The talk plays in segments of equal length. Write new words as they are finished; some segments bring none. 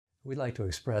We'd like to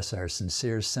express our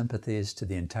sincere sympathies to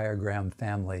the entire Graham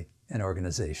family and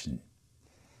organization.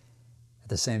 At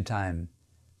the same time,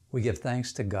 we give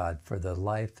thanks to God for the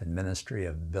life and ministry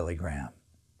of Billy Graham.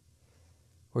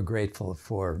 We're grateful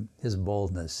for his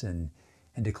boldness in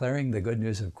declaring the good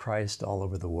news of Christ all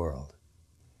over the world.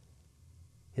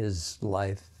 His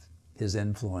life, his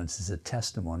influence is a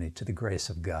testimony to the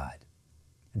grace of God.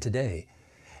 And today,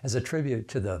 as a tribute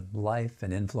to the life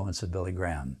and influence of Billy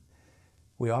Graham,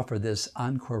 we offer this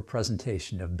encore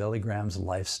presentation of Billy Graham's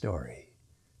life story.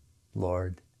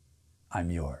 Lord,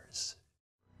 I'm yours.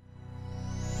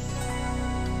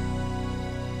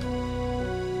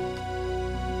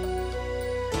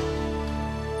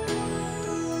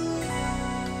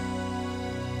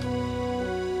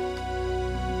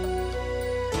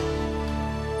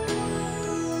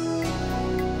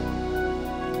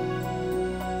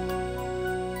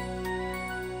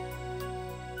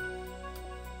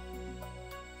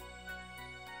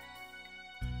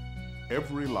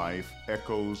 Every life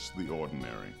echoes the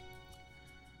ordinary,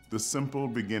 the simple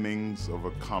beginnings of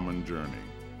a common journey.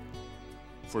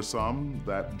 For some,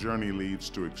 that journey leads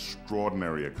to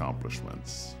extraordinary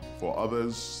accomplishments. For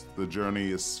others, the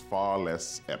journey is far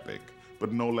less epic,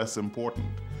 but no less important.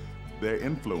 Their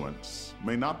influence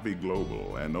may not be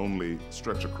global and only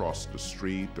stretch across the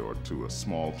street or to a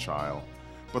small child,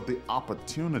 but the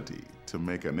opportunity to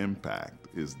make an impact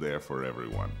is there for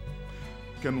everyone.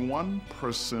 Can one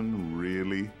person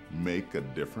really make a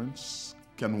difference?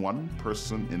 Can one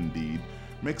person indeed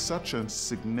make such a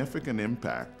significant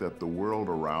impact that the world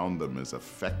around them is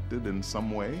affected in some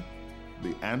way?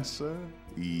 The answer,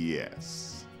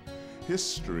 yes.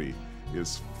 History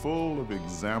is full of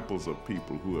examples of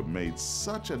people who have made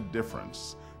such a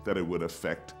difference that it would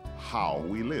affect how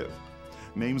we live.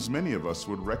 Names many of us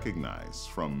would recognize,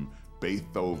 from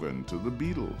Beethoven to the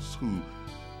Beatles, who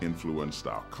influenced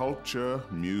our culture,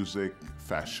 music,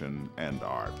 fashion, and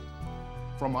art.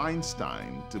 From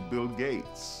Einstein to Bill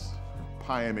Gates,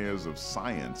 pioneers of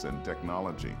science and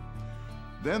technology.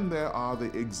 Then there are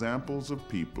the examples of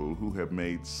people who have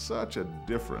made such a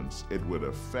difference it would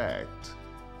affect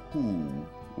who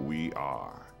we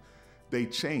are. They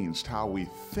changed how we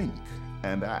think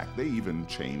and act. They even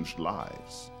changed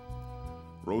lives.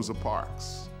 Rosa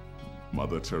Parks,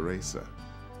 Mother Teresa,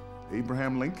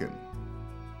 Abraham Lincoln,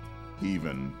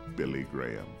 even Billy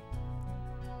Graham.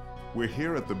 We're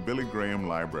here at the Billy Graham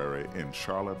Library in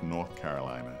Charlotte, North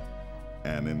Carolina,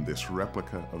 and in this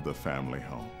replica of the family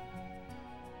home.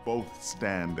 Both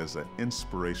stand as an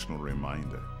inspirational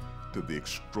reminder to the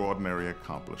extraordinary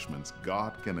accomplishments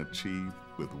God can achieve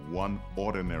with one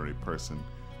ordinary person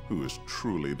who is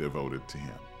truly devoted to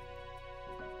Him.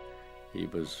 He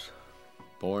was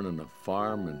born on a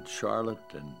farm in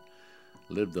Charlotte and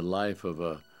lived the life of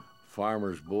a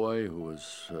farmer's boy who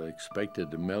was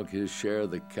expected to milk his share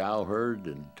of the cow herd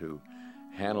and to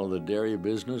handle the dairy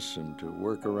business and to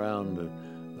work around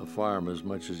the farm as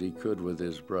much as he could with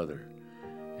his brother.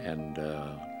 And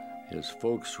his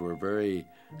folks were very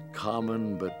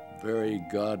common but very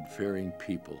God-fearing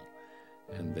people.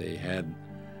 And they had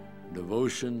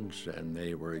devotions and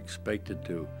they were expected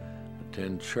to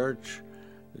attend church.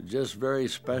 Just very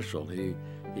special. He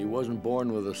wasn't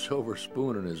born with a silver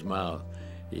spoon in his mouth.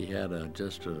 He had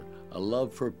just a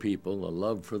love for people, a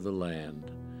love for the land,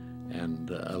 and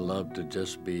a love to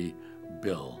just be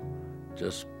Bill,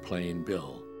 just plain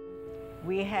Bill.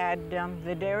 We had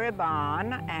the dairy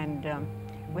barn, and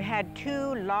we had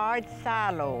two large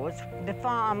silos. The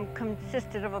farm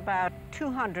consisted of about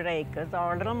 200 acres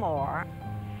or a little more.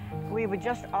 We were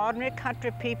just ordinary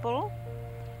country people,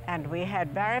 and we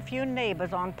had very few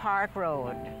neighbors on Park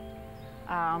Road.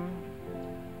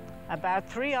 About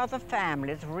 3 other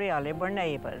families really were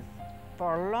neighbors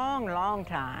for a long, long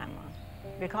time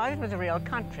because it was a real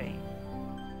country.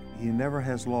 He never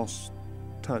has lost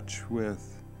touch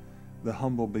with the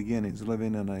humble beginnings,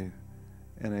 living in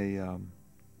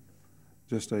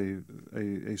just a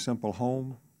simple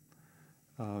home,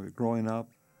 growing up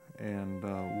and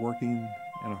working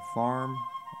in a farm,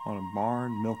 on a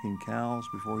barn, milking cows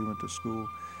before he went to school.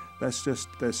 That's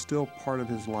still part of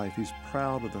his life. He's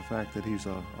proud of the fact that he's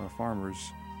a farmer's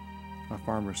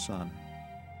son.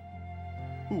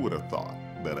 Who would have thought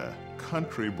that a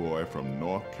country boy from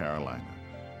North Carolina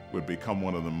would become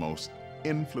one of the most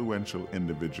influential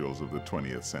individuals of the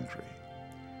 20th century?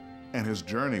 And his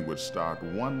journey would start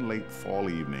one late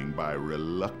fall evening by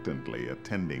reluctantly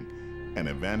attending an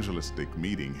evangelistic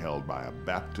meeting held by a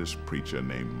Baptist preacher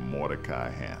named Mordecai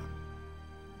Ham.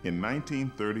 In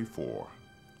 1934,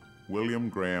 William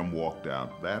Graham walked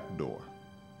out that door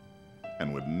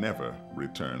and would never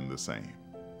return the same.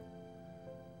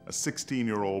 a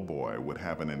 16-year-old boy would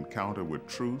have an encounter with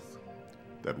truth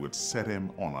that would set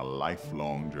him on a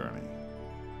lifelong journey.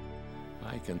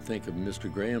 I can think of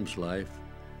Mr. Graham's life,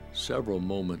 several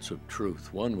moments of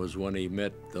truth. One was when he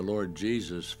met the Lord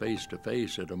Jesus face to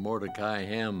face at a Mordecai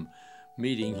Ham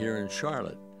meeting here in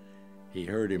Charlotte. He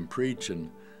heard him preach, and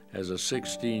as a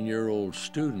 16-year-old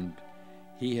student,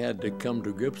 he had to come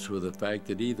to grips with the fact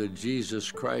that either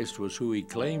Jesus Christ was who he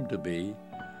claimed to be,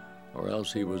 or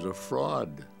else he was a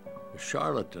fraud, a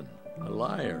charlatan, a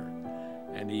liar.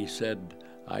 And he said,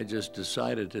 I just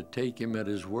decided to take him at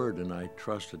his word, and I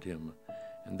trusted him.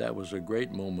 And that was a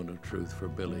great moment of truth for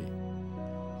Billy.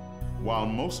 While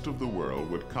most of the world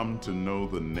would come to know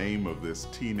the name of this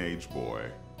teenage boy,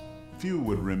 few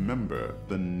would remember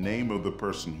the name of the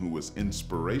person who was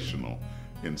inspirational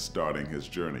in starting his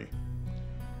journey.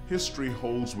 History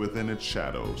holds within its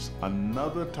shadows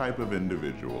another type of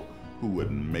individual who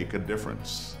would make a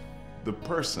difference, the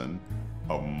person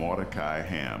of Mordecai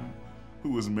Ham, who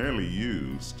was merely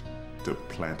used to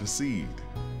plant a seed.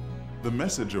 The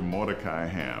message of Mordecai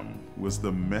Ham was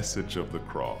the message of the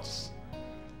cross,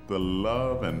 the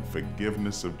love and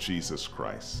forgiveness of Jesus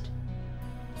Christ.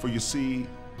 For you see,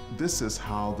 this is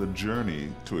how the journey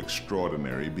to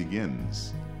extraordinary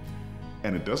begins.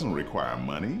 And it doesn't require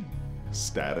money,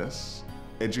 status,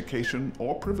 education,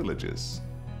 or privileges,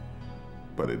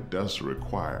 but it does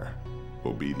require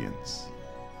obedience.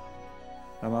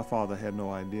 Now, my father had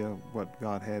no idea what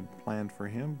God had planned for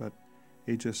him, but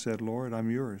he just said, Lord, I'm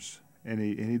yours. And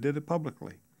he did it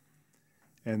publicly.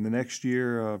 And the next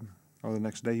year, or the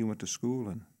next day, he went to school,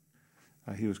 and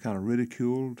he was kind of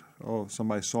ridiculed. Oh,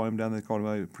 somebody saw him down there, called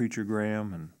him Preacher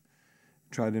Graham, and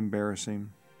tried to embarrass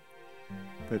him.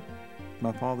 But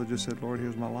my father just said, Lord,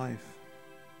 here's my life,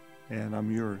 and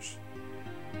I'm yours.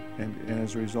 And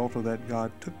as a result of that,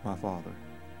 God took my father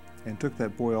and took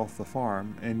that boy off the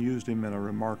farm and used him in a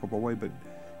remarkable way. But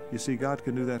you see, God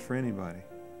can do that for anybody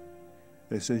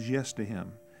that says yes to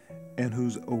him and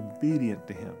who's obedient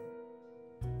to him.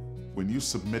 When you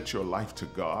submit your life to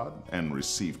God and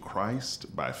receive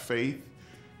Christ by faith,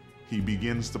 he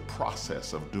begins the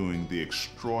process of doing the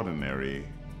extraordinary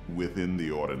within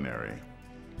the ordinary.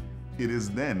 It is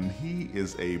then he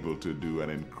is able to do an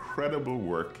incredible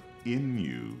work in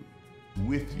you,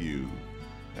 with you,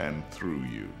 and through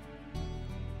you.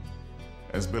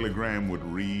 As Billy Graham would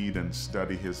read and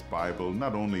study his Bible,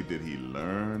 not only did he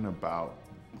learn about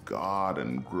God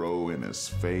and grow in his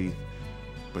faith,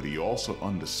 but he also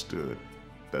understood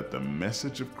that the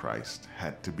message of Christ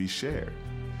had to be shared.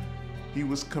 He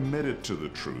was committed to the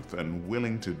truth and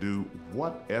willing to do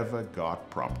whatever God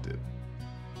prompted.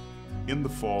 In the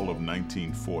fall of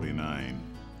 1949,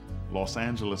 Los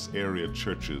Angeles area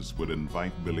churches would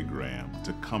invite Billy Graham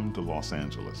to come to Los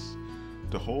Angeles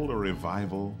to hold a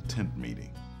revival tent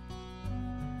meeting.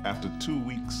 After 2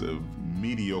 weeks of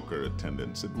mediocre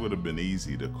attendance, it would have been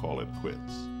easy to call it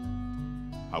quits.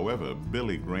 However,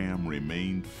 Billy Graham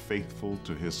remained faithful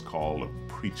to his call of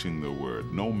preaching the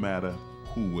word, no matter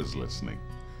who was listening.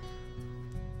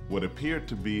 What appeared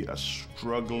to be a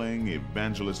struggling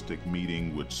evangelistic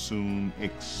meeting would soon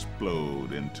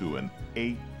explode into an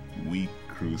 8-week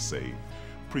crusade,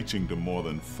 preaching to more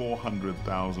than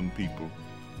 400,000 people,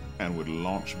 and would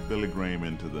launch Billy Graham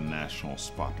into the national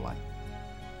spotlight.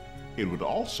 It would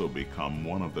also become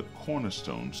one of the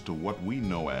cornerstones to what we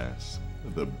know as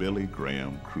the Billy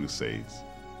Graham Crusades.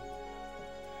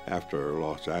 After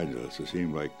Los Angeles, it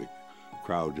seemed like the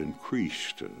crowd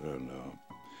increased.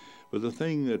 But the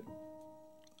thing that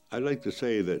I'd like to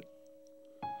say that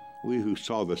we who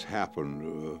saw this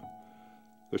happen,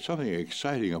 there's something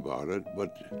exciting about it,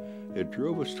 but it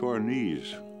drove us to our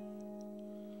knees.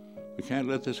 We can't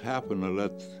let this happen and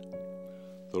let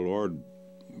the Lord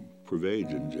pervade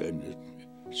and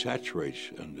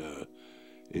saturates and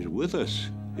is with us,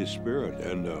 his spirit,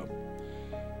 and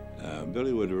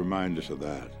Billy would remind us of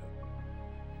that.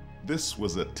 This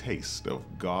was a taste of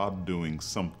God doing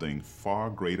something far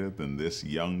greater than this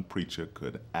young preacher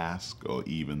could ask or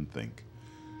even think.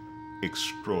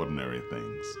 Extraordinary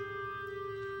things.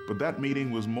 But that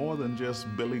meeting was more than just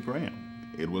Billy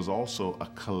Graham. It was also a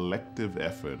collective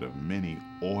effort of many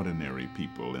ordinary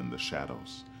people in the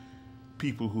shadows.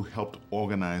 People who helped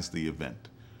organize the event,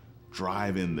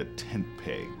 drive in the tent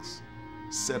pegs,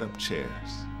 set up chairs.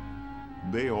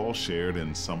 They all shared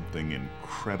in something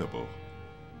incredible.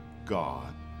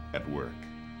 God at work.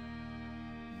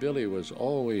 Billy was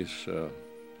always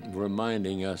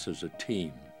reminding us as a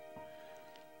team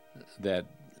that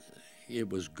it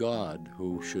was God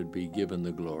who should be given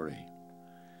the glory.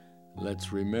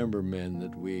 Let's remember, men,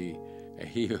 that we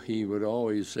he would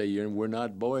always say, we're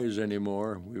not boys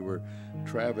anymore. We were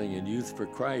traveling in Youth for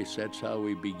Christ. That's how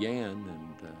we began, and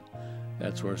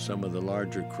that's where some of the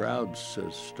larger crowds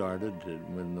started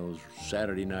when those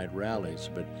Saturday night rallies.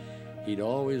 But he'd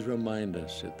always remind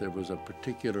us that there was a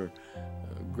particular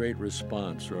great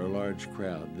response or a large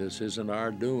crowd. This isn't our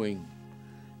doing,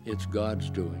 it's God's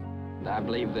doing. I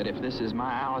believe that if this is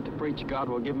my hour to preach, God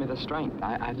will give me the strength.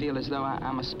 I feel as though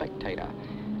I'm a spectator,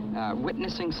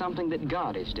 witnessing something that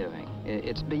God is doing.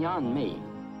 It's beyond me.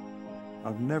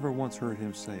 I've never once heard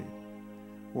him say,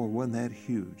 well, wasn't that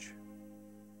huge?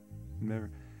 Never.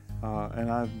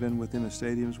 And I've been within the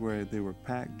stadiums where they were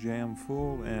packed, jam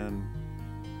full, and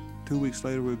 2 weeks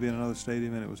later we'd be in another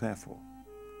stadium and it was half full.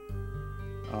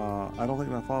 I don't think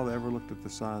my father ever looked at the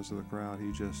size of the crowd.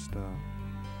 He just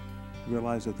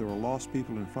realized that there were lost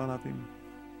people in front of him,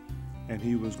 and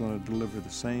he was going to deliver the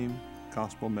same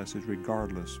gospel message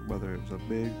regardless whether it was a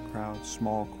big crowd,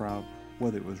 small crowd,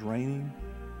 whether it was raining,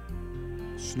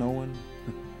 snowing.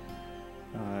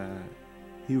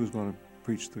 He was going to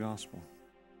preach the gospel.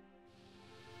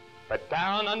 But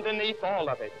down underneath all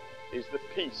of it is the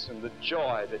peace and the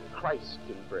joy that Christ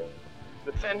can bring,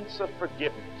 the sense of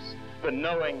forgiveness, the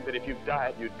knowing that if you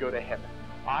died, you'd go to heaven.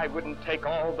 I wouldn't take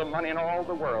all the money in all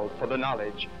the world for the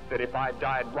knowledge that if I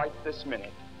died right this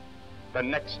minute, the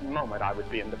next moment I would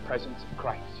be in the presence of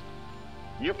Christ.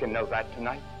 You can know that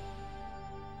tonight.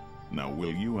 Now,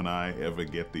 will you and I ever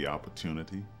get the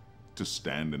opportunity to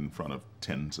stand in front of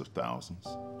tens of thousands?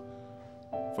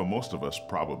 For most of us,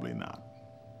 probably not.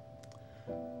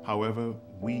 However,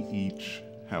 we each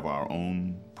have our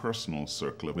own personal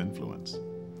circle of influence,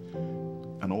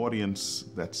 an audience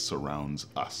that surrounds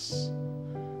us,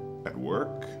 at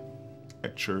work,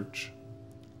 at church,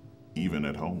 even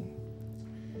at home.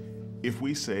 If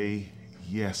we say,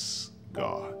 yes,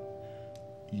 God,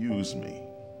 use me,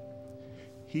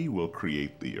 He will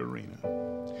create the arena.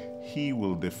 He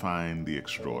will define the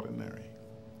extraordinary.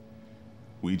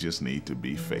 We just need to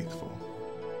be faithful.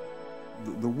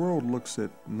 The world looks at,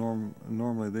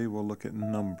 normally they will look at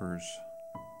numbers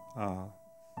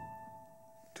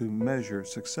to measure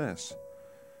success.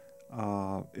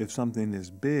 If something is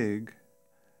big,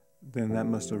 then that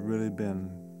must have really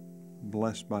been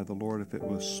blessed by the Lord. If it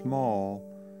was small,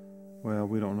 well,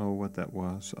 we don't know what that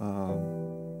was.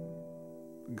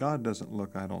 God doesn't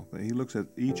look, I don't think. He looks at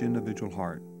each individual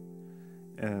heart.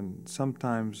 And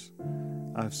sometimes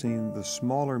I've seen the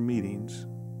smaller meetings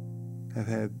have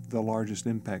had the largest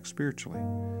impact spiritually.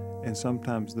 And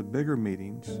sometimes the bigger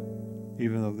meetings,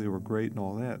 even though they were great and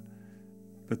all that,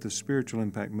 but the spiritual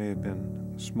impact may have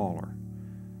been smaller.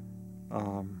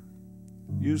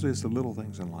 Usually it's the little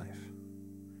things in life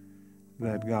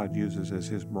that God uses as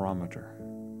His barometer.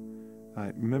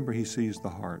 Remember, He sees the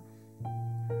heart.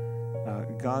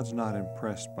 God's not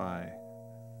impressed by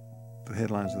the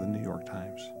headlines of the New York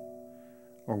Times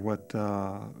or what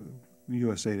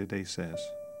USA Today says.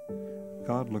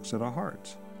 God looks at our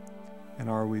hearts. And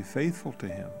are we faithful to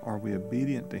Him? Are we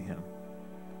obedient to Him?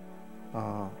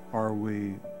 Are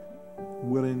we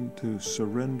willing to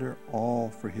surrender all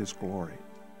for His glory?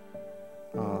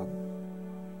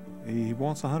 He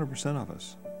wants 100% of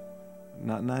us,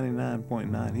 not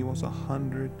 99.9. He wants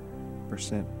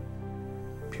 100%,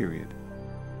 period.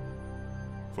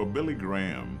 For Billy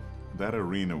Graham, that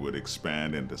arena would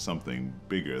expand into something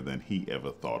bigger than he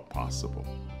ever thought possible.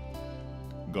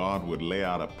 God would lay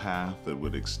out a path that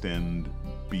would extend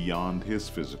beyond his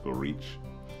physical reach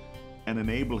and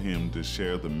enable him to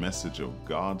share the message of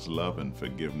God's love and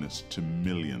forgiveness to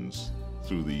millions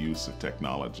through the use of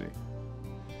technology.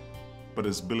 But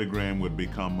as Billy Graham would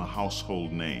become a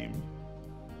household name,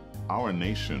 our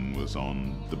nation was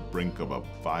on the brink of a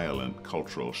violent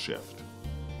cultural shift.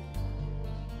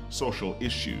 Social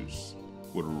issues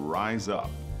would rise up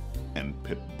and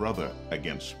pit brother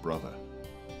against brother,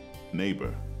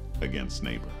 neighbor against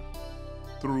neighbor.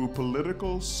 Through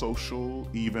political, social,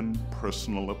 even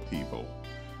personal upheaval,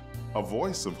 a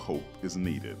voice of hope is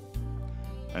needed.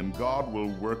 And God will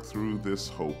work through this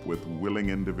hope with willing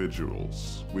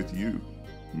individuals, with you,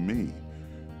 me,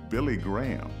 Billy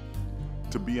Graham,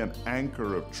 to be an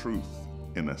anchor of truth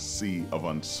in a sea of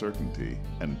uncertainty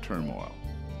and turmoil.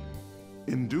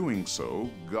 In doing so,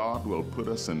 God will put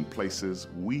us in places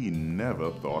we never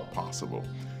thought possible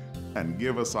and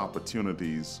give us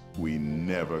opportunities we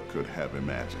never could have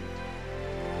imagined.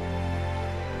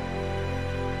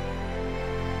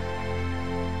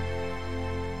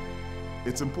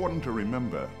 It's important to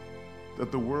remember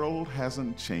that the world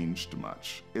hasn't changed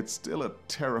much. It's still a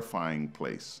terrifying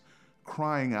place,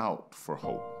 crying out for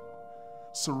hope.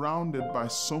 Surrounded by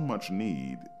so much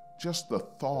need, just the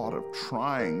thought of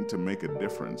trying to make a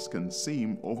difference can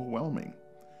seem overwhelming.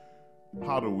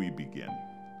 How do we begin?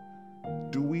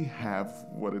 Do we have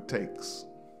what it takes?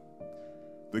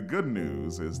 The good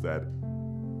news is that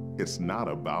it's not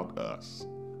about us.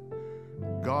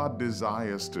 God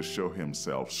desires to show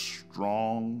himself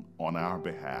strong on our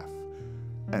behalf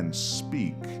and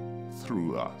speak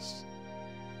through us.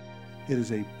 It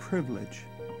is a privilege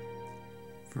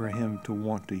for him to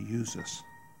want to use us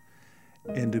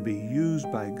and to be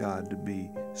used by God, to be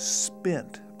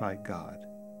spent by God,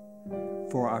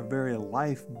 for our very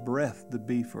life breath to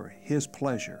be for his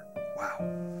pleasure.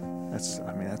 Wow,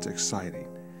 that's exciting.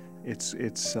 It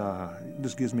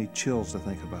just gives me chills to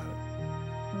think about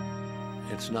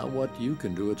it. It's not what you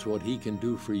can do, it's what he can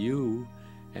do for you,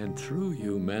 and through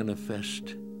you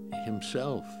manifest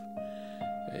himself.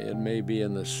 It may be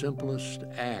in the simplest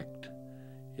act.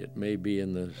 It may be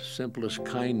in the simplest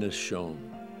kindness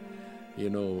shown. You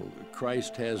know,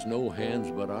 Christ has no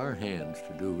hands but our hands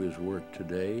to do his work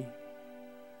today.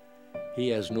 He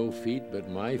has no feet but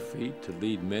my feet to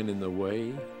lead men in the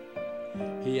way.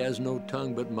 He has no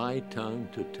tongue but my tongue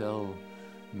to tell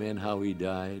men how he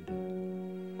died.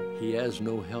 He has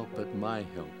no help but my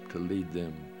help to lead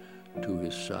them to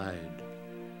his side.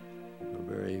 A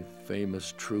very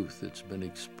famous truth that's been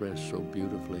expressed so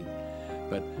beautifully.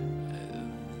 But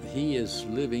he is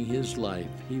living his life.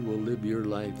 He will live your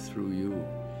life through you.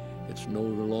 It's no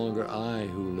longer I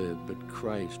who live, but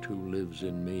Christ who lives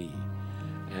in me.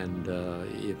 And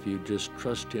if you just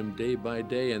trust him day by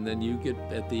day, and then you get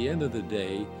at the end of the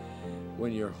day,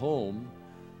 when you're home,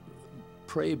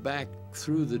 pray back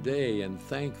through the day and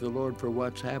thank the Lord for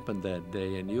what's happened that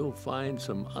day, and you'll find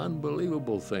some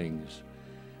unbelievable things.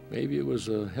 Maybe it was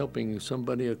helping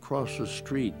somebody across the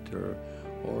street, or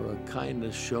a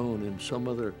kindness shown in some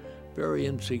other very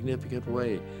insignificant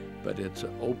way, but it's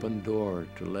an open door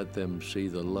to let them see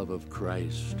the love of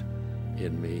Christ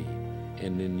in me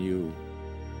and in you.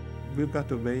 We've got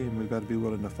to obey him. We've got to be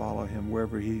willing to follow him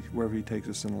wherever he takes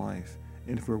us in life.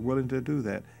 And if we're willing to do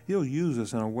that, he'll use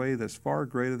us in a way that's far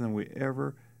greater than we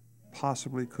ever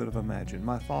possibly could have imagined.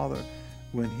 My father,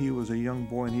 when he was a young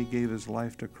boy and he gave his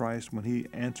life to Christ, when he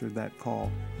answered that call,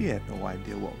 he had no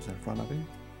idea what was in front of him.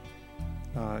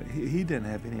 He didn't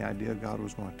have any idea God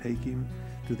was going to take him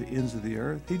to the ends of the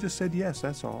earth. He just said yes,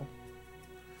 that's all.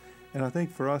 And I think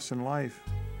for us in life,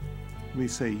 we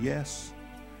say yes,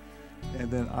 and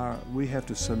then we have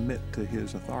to submit to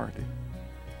his authority.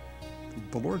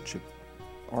 The lordship.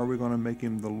 Are we going to make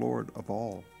him the Lord of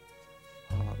all?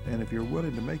 And if you're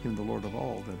willing to make him the Lord of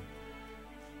all,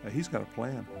 then he's got a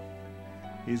plan.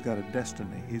 He's got a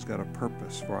destiny. He's got a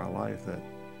purpose for our life that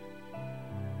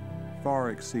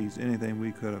far exceeds anything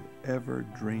we could have ever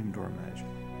dreamed or imagined.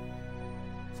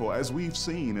 For as we've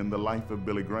seen in the life of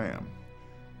Billy Graham,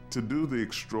 to do the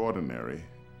extraordinary,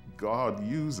 God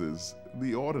uses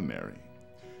the ordinary.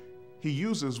 He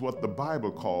uses what the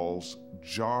Bible calls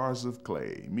jars of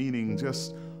clay, meaning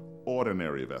just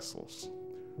ordinary vessels,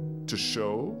 to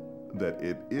show that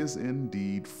it is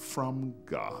indeed from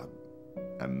God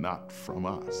and not from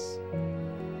us.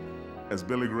 As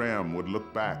Billy Graham would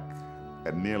look back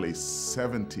at nearly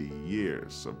 70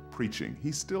 years of preaching,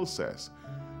 he still says,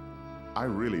 I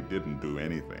really didn't do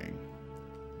anything.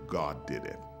 God did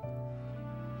it.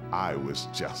 I was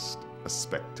just a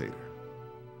spectator.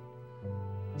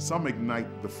 Some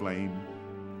ignite the flame,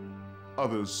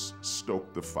 others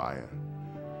stoke the fire,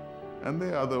 and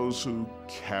there are those who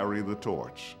carry the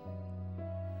torch.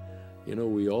 You know,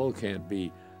 we all can't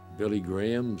be Billy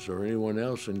Grahams or anyone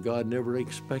else, and God never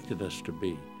expected us to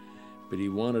be. But he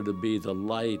wanted to be the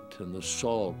light and the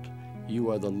salt.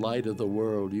 You are the light of the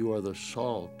world. You are the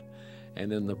salt.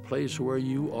 And in the place where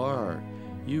you are,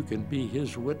 you can be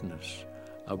his witness,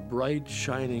 a bright,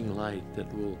 shining light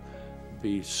that will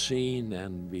be seen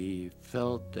and be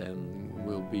felt and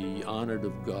will be honored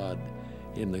of God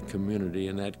in the community.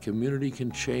 And that community can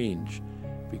change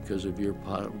because of your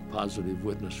positive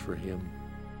witness for him.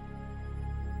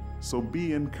 So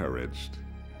be encouraged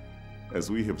as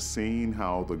we have seen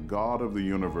how the God of the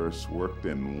universe worked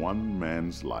in one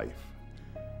man's life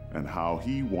and how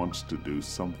he wants to do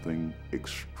something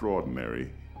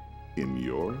extraordinary in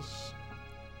yours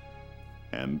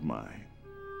and mine.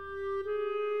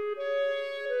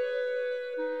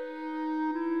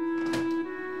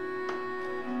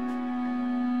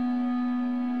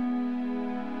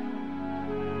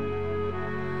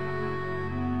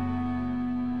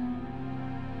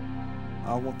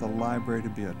 I want the library to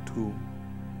be a tool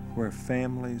where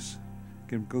families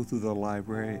can go through the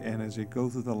library, and as they go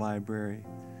through the library,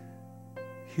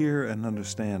 hear and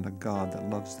understand a God that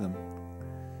loves them,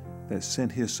 that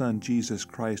sent his Son Jesus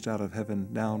Christ out of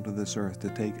heaven down to this earth to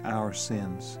take our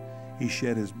sins. He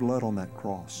shed his blood on that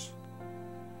cross.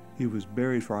 He was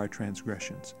buried for our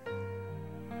transgressions.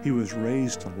 He was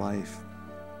raised to life.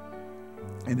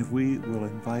 And if we will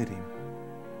invite him,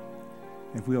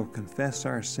 if we'll confess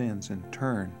our sins and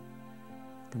turn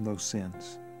from those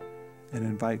sins and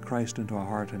invite Christ into our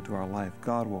heart, into our life,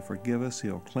 God will forgive us,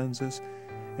 he'll cleanse us,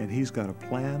 and he's got a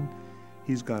plan.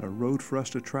 He's got a road for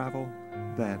us to travel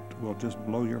that will just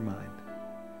blow your mind.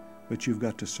 But you've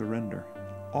got to surrender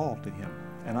all to him.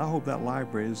 And I hope that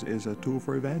library is a tool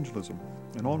for evangelism,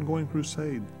 an ongoing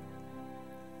crusade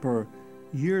for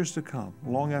years to come,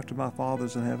 long after my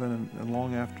Father's in heaven and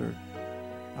long after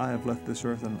I have left this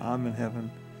earth and I'm in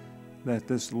heaven, that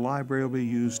this library will be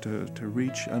used to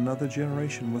reach another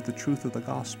generation with the truth of the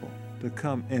gospel, to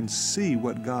come and see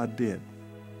what God did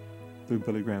through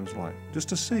Billy Graham's life, just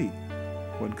to see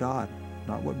what God,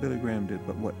 not what Billy Graham did,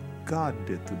 but what God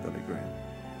did through Billy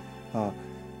Graham.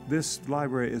 This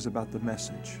library is about the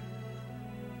message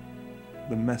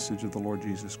of the Lord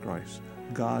Jesus Christ,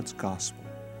 God's gospel,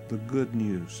 the good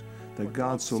news, that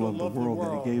God so loved the world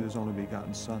that he gave his only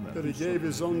begotten Son. That he gave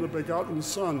his only begotten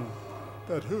Son,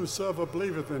 that whosoever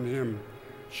believeth in him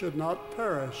should not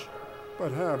perish,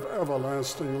 but have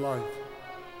everlasting life.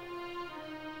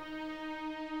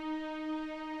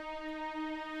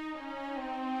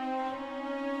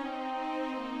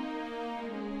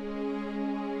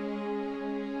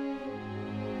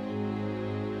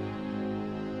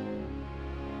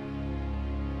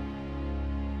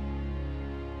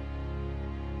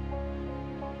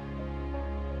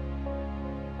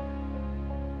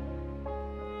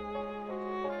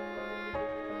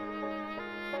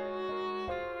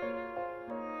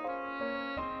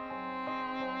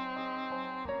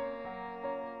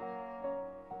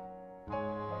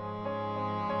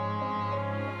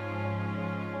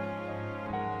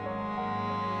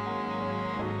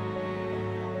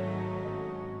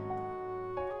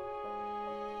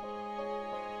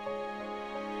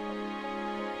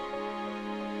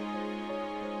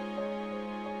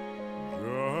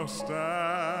 Just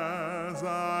as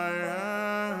I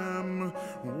am,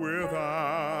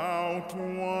 without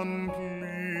one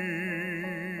plea,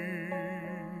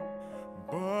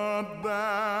 but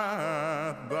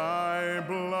that thy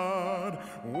blood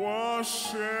was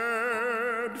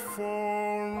shed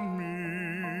for me,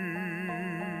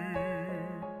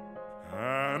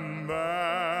 and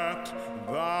that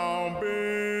thou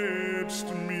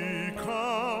bidst me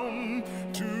come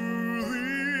to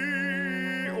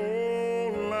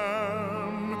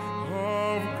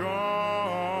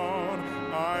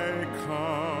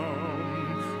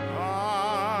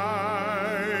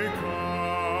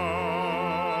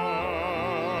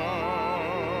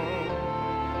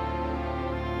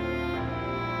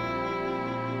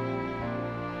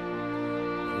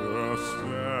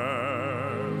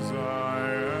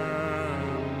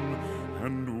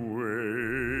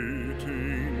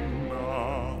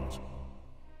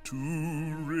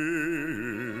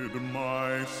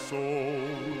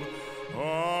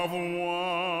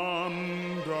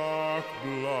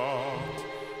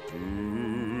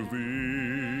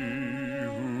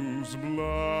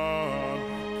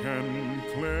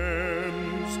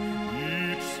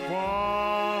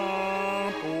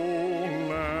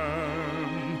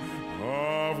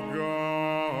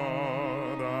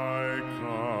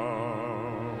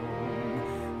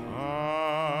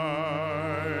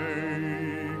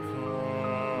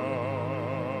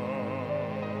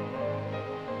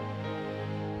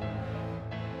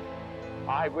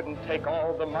I wouldn't take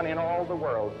all the money in all the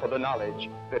world for the knowledge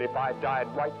that if I died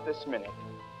right this minute,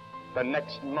 the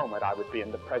next moment I would be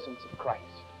in the presence of Christ.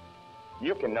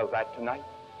 You can know that tonight.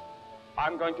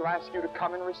 I'm going to ask you to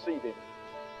come and receive him.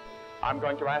 I'm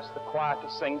going to ask the choir to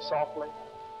sing softly.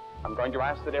 I'm going to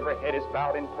ask that every head is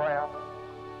bowed in prayer.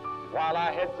 While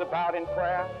our heads are bowed in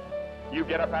prayer, you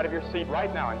get up out of your seat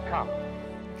right now and come.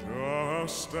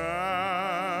 Just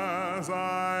as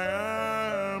I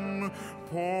am,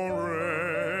 poor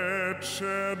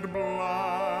wretched blind,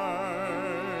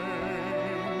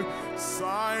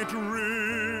 sight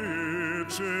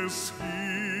rich is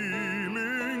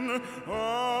healing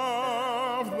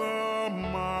of the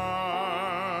mind.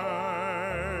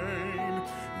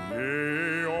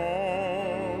 Yea,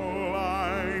 all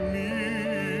I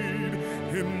need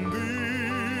in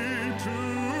thee to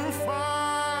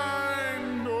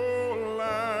find, O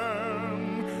Lamb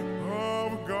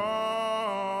of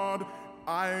God,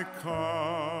 I come,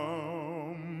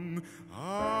 I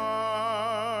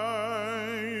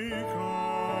come.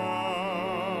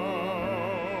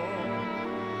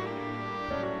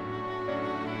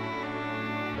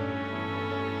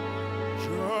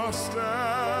 just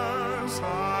as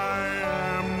I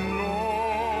am, Lord.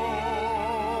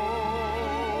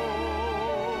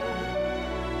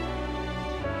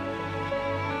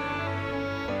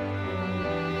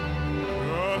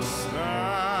 Just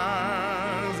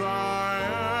as I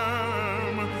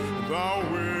am, thou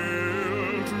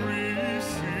wilt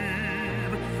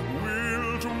receive,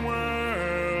 wilt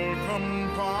welcome,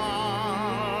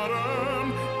 pardon,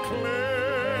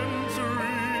 cleanse,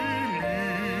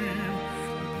 relieve,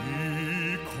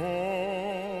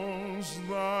 because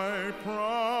thy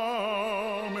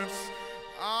promise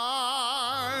I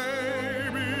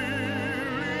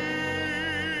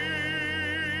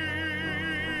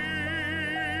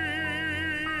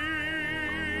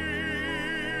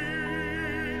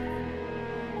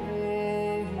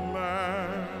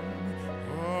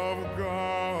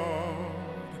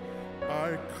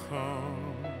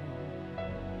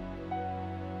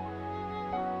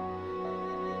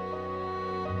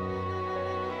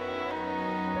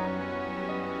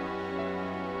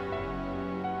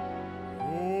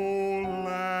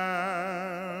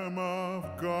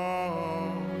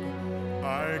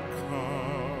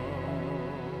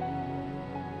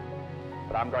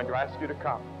But I'm going to ask you to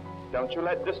come. Don't you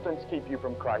let distance keep you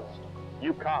from Christ.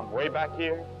 You come, way back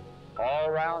here, all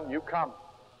around, you come.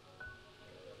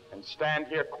 And stand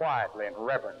here quietly and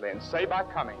reverently and say by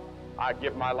coming, I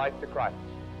give my life to Christ.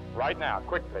 Right now,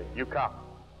 quickly, you come.